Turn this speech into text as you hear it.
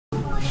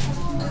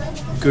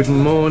Good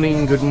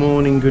morning, good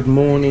morning, good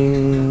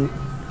morning.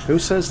 Who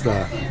says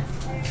that?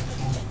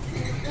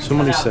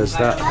 Somebody says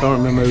that. I can't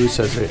remember who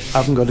says it. I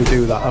haven't got to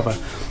do that, have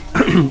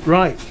I?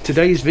 Right,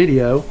 today's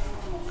video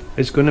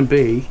is going to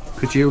be,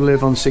 could you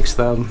live on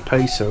 6,000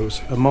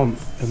 pesos a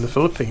month in the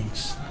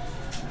Philippines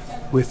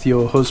with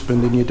your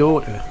husband and your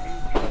daughter?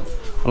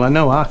 Well, I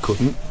know I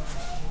couldn't,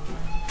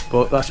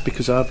 but that's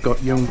because I've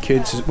got young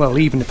kids. Well,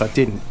 even if I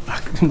didn't,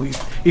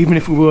 even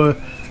if we were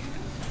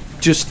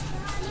just,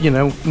 you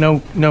know,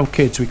 no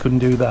kids, we couldn't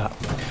do that.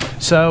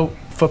 So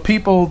for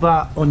people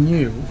that are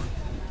new,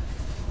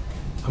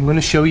 I'm going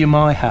to show you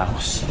my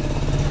house,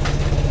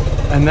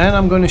 and then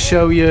I'm going to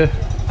show you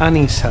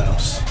Annie's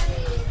house.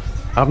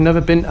 I've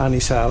never been to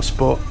Annie's house,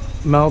 but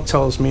Mel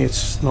tells me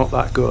it's not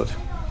that good.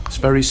 It's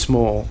very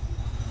small.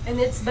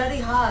 And it's very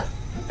hot.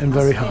 And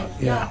very hot,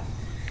 yeah.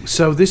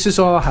 So this is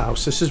our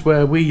house. This is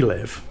where we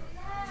live.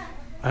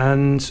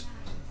 And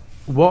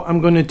what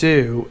I'm going to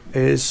do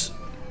is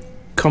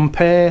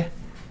compare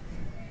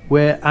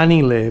where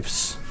Annie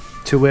lives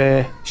to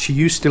where she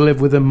used to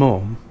live with her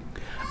mum.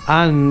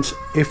 And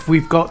if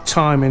we've got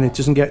time and it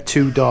doesn't get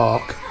too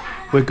dark,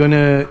 we're going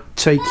to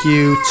take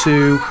you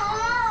to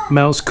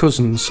Mel's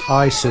cousins,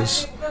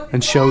 Isa's,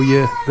 and show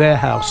you their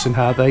house and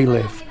how they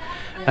live.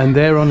 And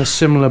they're on a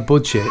similar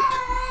budget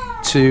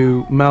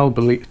to Mel.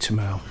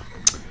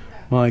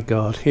 My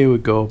God, here we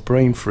go,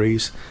 brain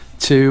freeze,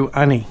 to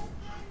Annie.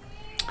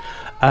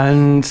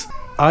 And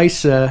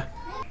Isa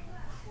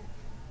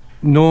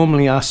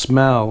normally asks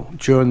Mel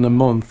during the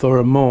month or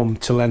a mum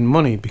to lend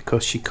money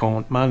because she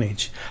can't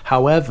manage.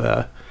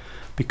 However,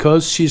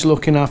 because she's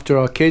looking after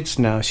our kids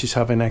now, she's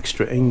having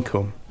extra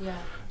income. Yeah.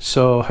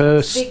 So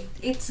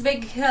it's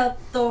big help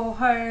to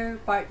her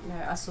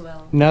partner as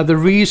well. Now the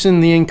reason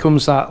the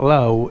income's that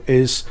low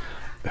is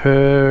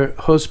her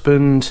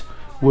husband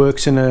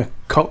works in a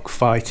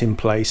cockfighting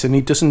place, and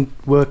he doesn't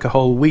work a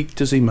whole week,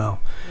 does he, Mel?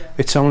 Yeah.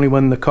 It's only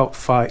when the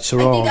cockfights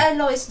are on. I think I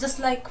know it's just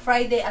like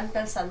Friday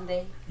until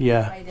Sunday.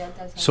 Yeah. Friday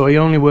until Sunday. So he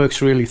only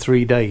works really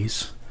 3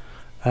 days.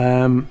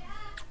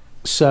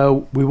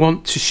 So we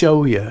want to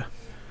show you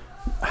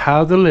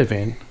how they're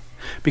living,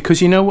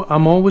 because you know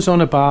I'm always on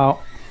about.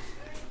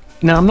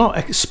 Now I'm not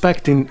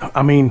expecting.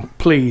 I mean,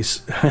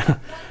 please.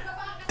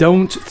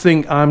 Don't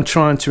think I'm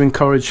trying to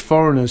encourage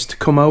foreigners to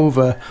come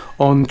over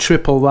on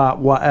triple that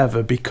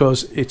whatever,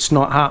 because it's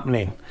not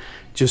happening.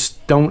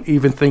 Just don't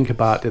even think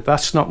about it.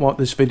 That's not what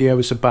this video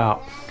is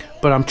about.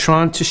 But I'm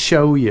trying to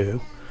show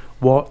you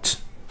what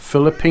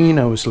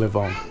Filipinos live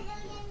on.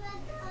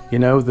 You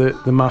know,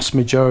 the mass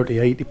majority,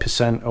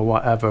 80% or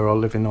whatever, are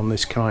living on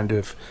this kind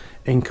of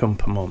income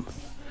per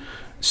month.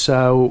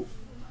 So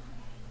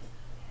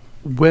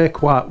we're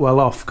quite well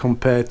off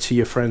compared to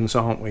your friends,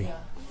 aren't we? Yeah.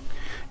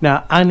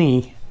 Now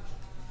Annie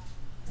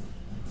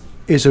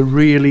is a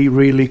really,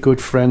 really good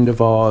friend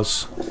of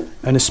ours,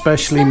 and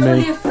especially it's not me.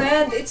 Only a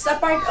friend, it's a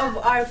part of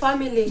our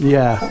family.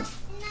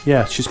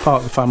 Yeah, she's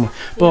part of the family.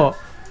 But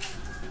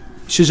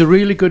she's a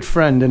really good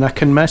friend, and I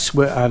can mess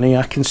with Annie.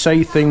 I can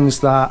say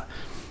things that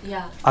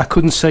I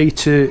couldn't say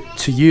to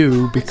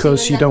you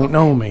because you don't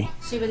know me.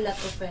 She will not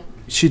offend.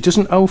 She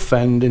doesn't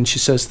offend, and she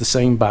says the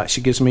same back.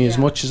 She gives me as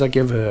much as I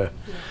give her.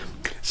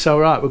 So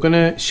right, we're going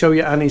to show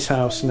you Annie's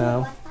house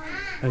now.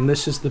 And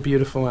this is the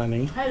beautiful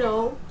Annie.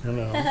 Hello.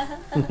 Hello.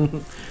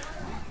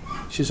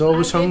 She's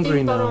always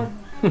hungry now.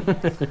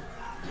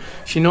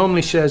 She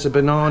normally shares a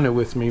banana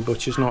with me, but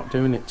she's not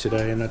doing it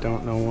today, and I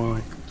don't know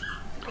why.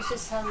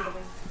 She's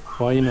hungry.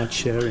 Why are you not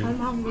sharing? I'm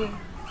hungry.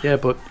 Yeah,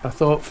 but I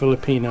thought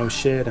Filipinos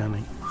shared,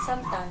 Annie.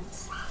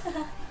 Sometimes.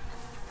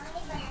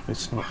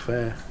 It's not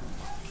fair.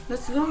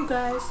 Let's go,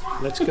 guys.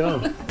 Let's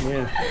go.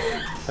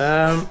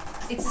 Yeah.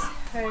 It's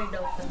her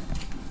daughter.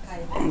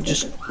 I'm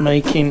just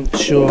making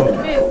sure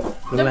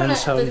the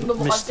lens hasn't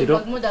messed it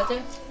up. This is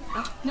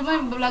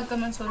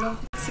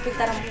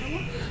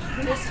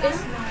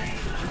my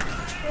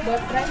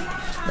boyfriend.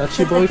 That's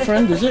your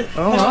boyfriend, is it?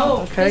 Oh,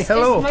 No, okay.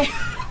 Hello.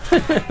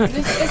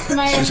 This is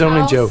my She's house.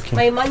 only joking.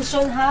 My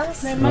mansion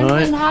house. My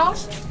mansion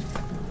house.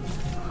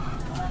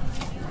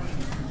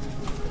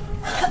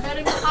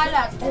 Very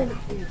makalat.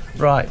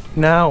 Right,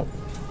 now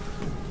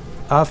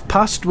I've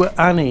passed with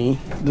Annie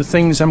the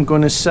things I'm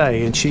going to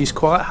say, and she's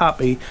quite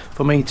happy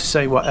for me to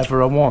say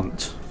whatever I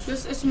want.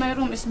 This is my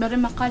room. It's very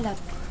makalat.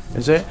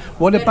 Is it?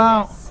 What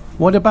about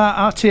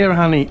out here,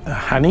 Annie?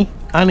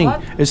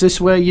 What? Is this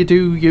where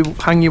you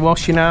hang your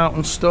washing out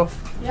and stuff?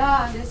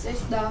 Yeah, this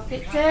is the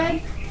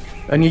kitchen.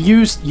 And you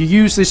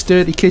use this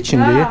dirty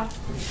kitchen, do you?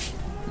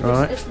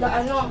 Right. This is the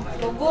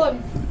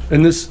lagoon.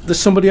 And there's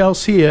somebody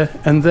else here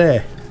and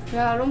there.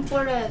 Yeah, room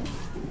for it.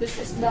 This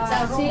is the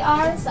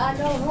CR.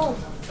 Room.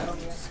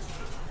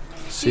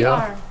 CR.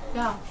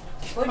 Yeah.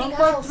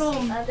 Comfort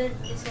room.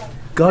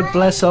 God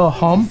bless our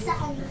home.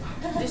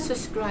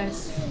 Jesus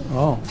Christ.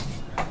 Oh.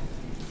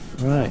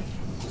 Right.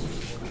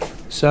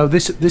 So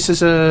this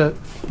is a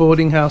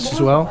boarding house as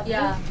well?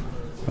 Yeah.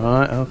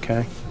 Right,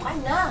 okay.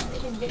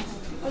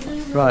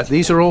 Right,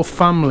 these are all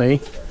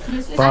family,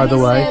 by the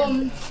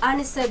way.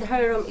 Annie said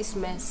her room is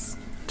mess.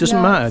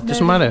 Doesn't matter,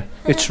 doesn't matter.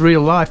 It's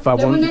real life, I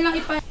want.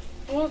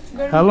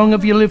 How long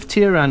have you lived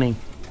here, Annie?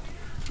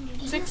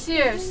 6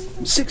 years.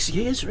 6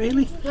 years,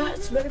 really? Yeah,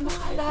 it's very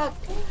makalat.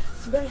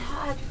 It's very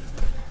hot.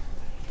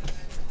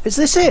 Is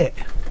this it?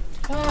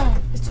 Yeah,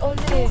 it's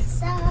only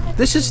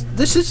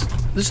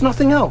There's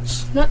nothing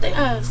else. nothing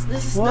else.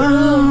 This is the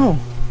room. Wow.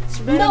 It's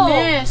very No,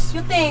 mess.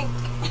 you think?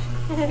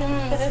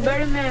 It's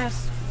very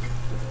mess.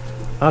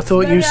 I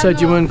thought you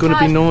said you weren't going to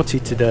be naughty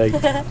today.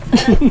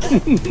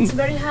 It's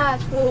very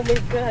hot. Oh my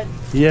God.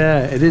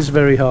 Yeah, it is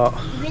very hot.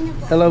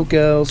 Hello,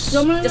 girls.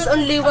 Just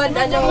only one,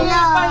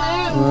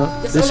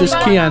 This is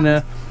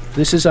Kiana,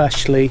 this is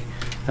Ashley,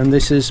 and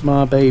this is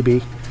my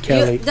baby,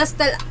 Kelly. You just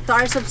tell to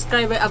our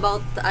subscriber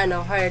about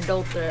her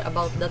daughter,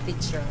 about the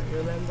teacher,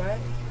 remember?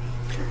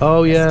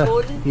 Oh yeah,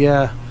 School?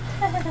 yeah.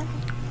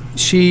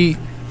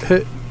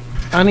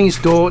 Annie's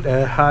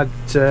daughter had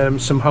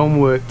some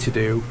homework to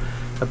do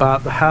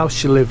about the house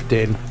she lived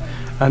in,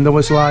 and there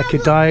was like a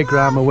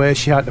diagram of where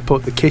she had to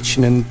put the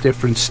kitchen and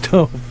different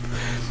stuff.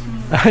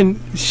 And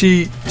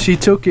she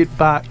took it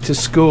back to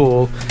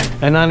school,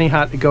 and Annie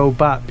had to go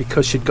back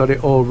because she'd got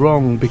it all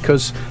wrong,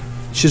 because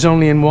she's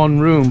only in one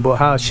room, but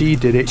how she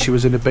did it, she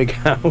was in a big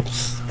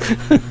house.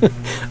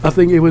 I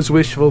think it was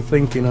wishful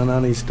thinking on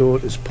Annie's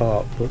daughter's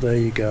part, but there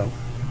you go.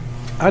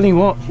 Annie,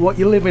 what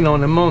you living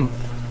on a month?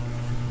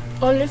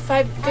 Only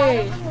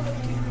 5K.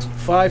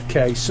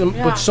 5K,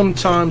 Yeah. but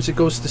sometimes it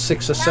goes to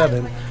 6 or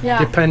 7, Yeah.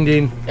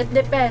 depending. It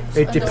depends.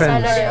 It on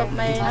depends. the salary of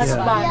my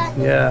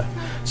husband. Yeah.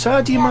 So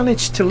how do you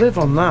manage to live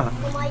on that?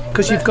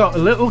 Because you've got a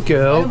little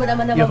girl,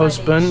 your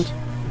husband.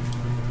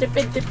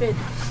 Tipid.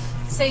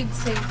 Save.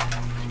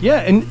 Yeah,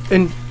 and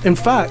in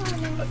fact,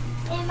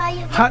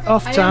 hat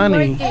off to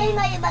Annie.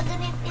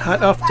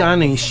 Hat off to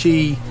Annie.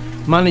 She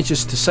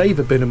manages to save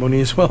a bit of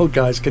money as well,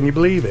 guys. Can you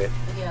believe it?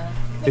 Yeah.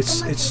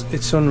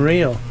 It's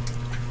unreal.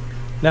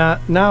 Now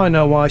I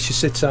know why she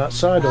sits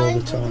outside all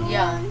the time.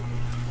 Yeah.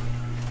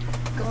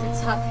 Because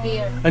it's hot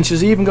here. And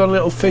she's even got a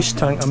little fish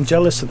tank. I'm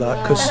jealous of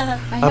that because I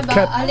I've have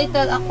kept. a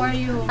little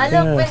aquarium.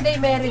 Ano, when they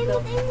married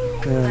though?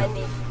 Yeah.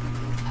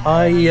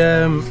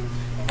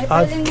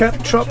 I've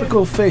kept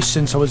tropical fish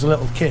since I was a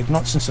little kid.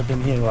 Not since I've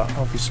been here,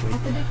 obviously.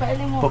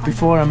 But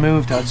before I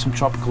moved, I had some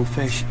tropical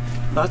fish.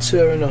 That's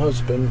her and her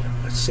husband.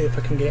 Let's see if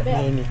I can get near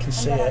and you can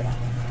see it.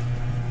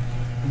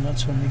 And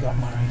that's when they got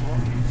married.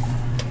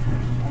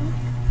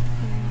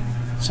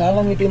 So how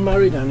long have you been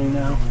married, Annie,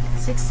 now?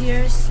 6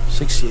 years.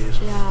 6 years.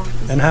 Yeah.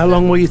 And how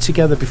long were you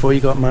together before you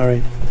got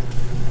married?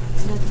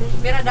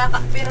 Pero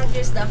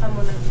years ka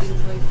mo naging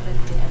boyfriend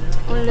ni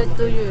Only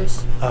 2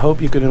 years. I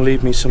hope you're going to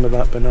leave me some of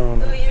that 2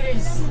 banana.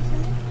 years.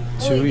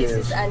 2 This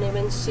years. is Annie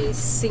when she's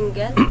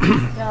single.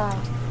 Yeah.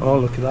 Oh,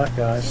 look at that,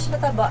 guys.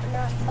 Mataba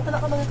na. Mataba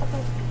ka mga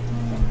kapal.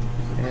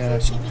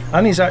 Yeah.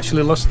 Annie's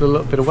actually lost a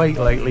little bit of weight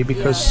lately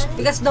because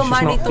Because no she's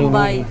money not to been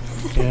buy.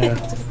 eating. Yeah.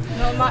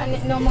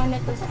 No money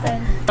to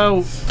spend.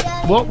 So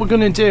what we're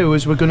going to do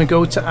is we're going to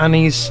go to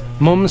Annie's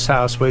mum's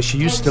house where she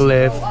used to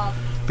live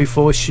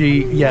before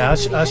she,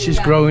 as she's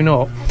growing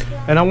up.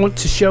 And I want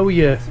to show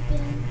you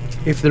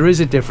if there is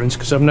a difference,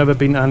 because I've never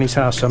been to Annie's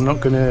house, so I'm not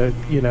going to,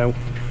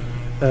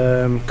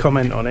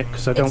 comment on it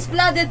because I don't. It's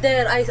flooded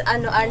there,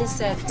 Annie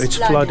said. It's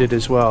flooded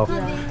as well.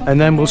 And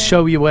then we'll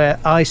show you where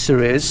Isa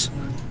is,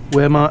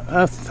 where my,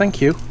 thank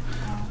you,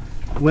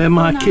 where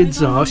my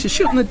kids are. She's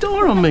shutting the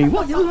door on me.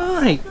 What you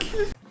like?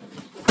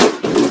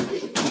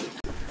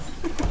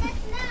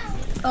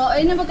 Oh,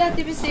 ayun na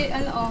mag-TV si,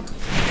 yung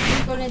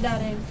ko ni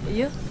Darren.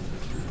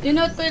 You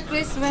know,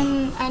 Chris,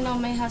 when,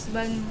 my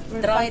husband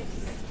will fight.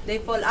 They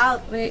fall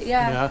out.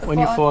 Yeah, when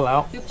you fall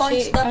out. You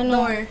punch the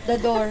door. The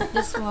door,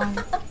 this one.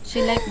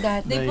 She like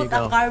that. They There you put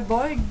a go.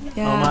 cardboard.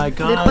 Yeah. Oh my They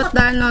God. put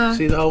the,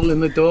 See the hole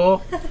in the door?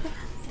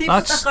 They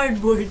That's- put a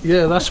cardboard.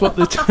 Yeah, that's what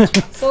the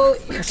so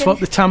you that's can, what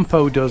the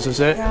tampo does,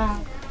 is it?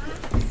 yeah.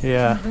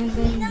 Yeah.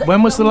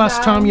 When was the last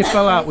time you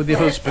fell out with your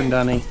husband,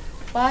 Annie?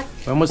 What?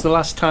 When was the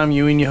last time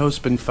you and your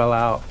husband fell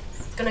out?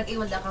 Kung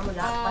nag-iwan na ka mo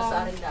lahat,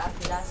 pasaarin na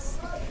atilas.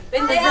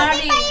 When they have,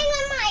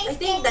 I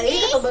think, dahil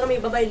ito ba may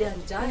babaylihan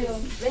dyan?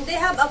 When they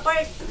have a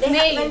part,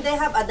 when they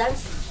have a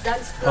dance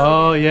floor.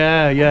 Oh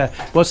yeah.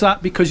 Was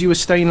that because you were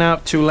staying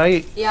out too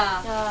late?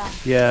 Yeah.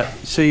 Yeah.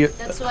 See,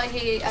 That's why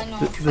he,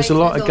 there's a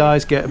lot of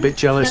guys get a bit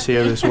jealous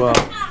here as well,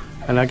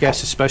 and I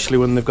guess especially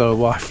when they've got a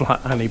wife like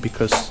Annie,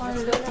 because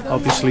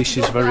obviously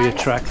she's very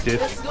attractive.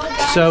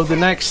 So the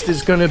next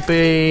is going to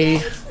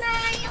be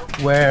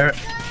where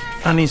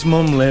Annie's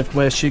mum lived,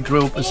 where she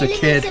grew up as a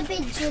kid.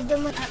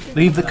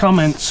 Leave the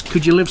comments.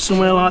 Could you live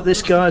somewhere like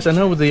this, guys? I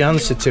know the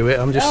answer to it.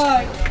 I'm just,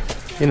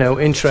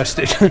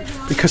 interested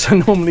because I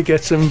normally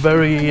get some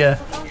very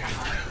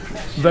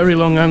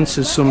long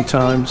answers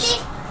sometimes,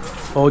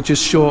 or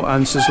just short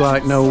answers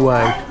like no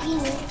way.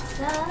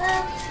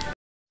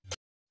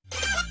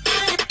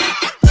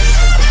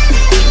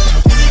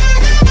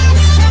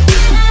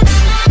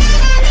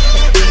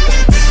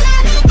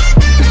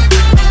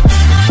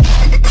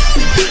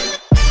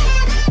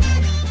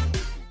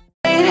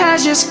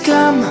 Just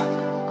come,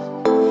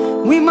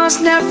 we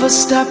must never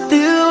stop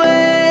the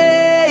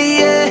way,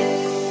 yeah.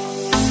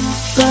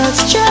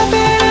 Birds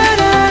jumping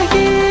and I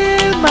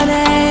hear my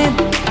name.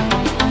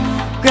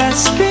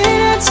 us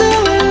straight into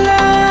a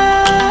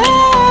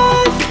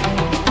life.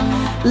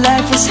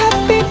 Life is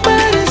happy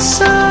but it's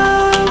so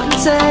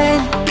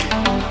insane.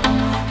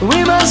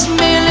 We must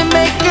merely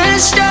make a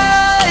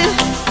start.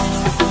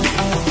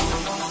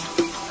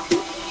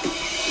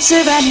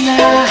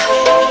 Savannah,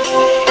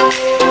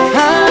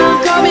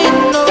 I'm coming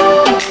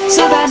home.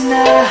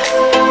 Savannah,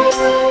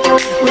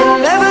 we'll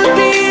never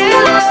be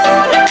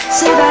alone.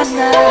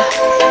 Savannah,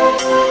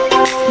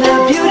 the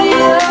beauty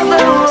of the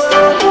world.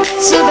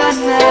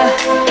 Savannah,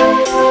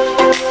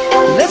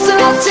 let's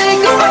all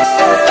take a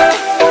walk.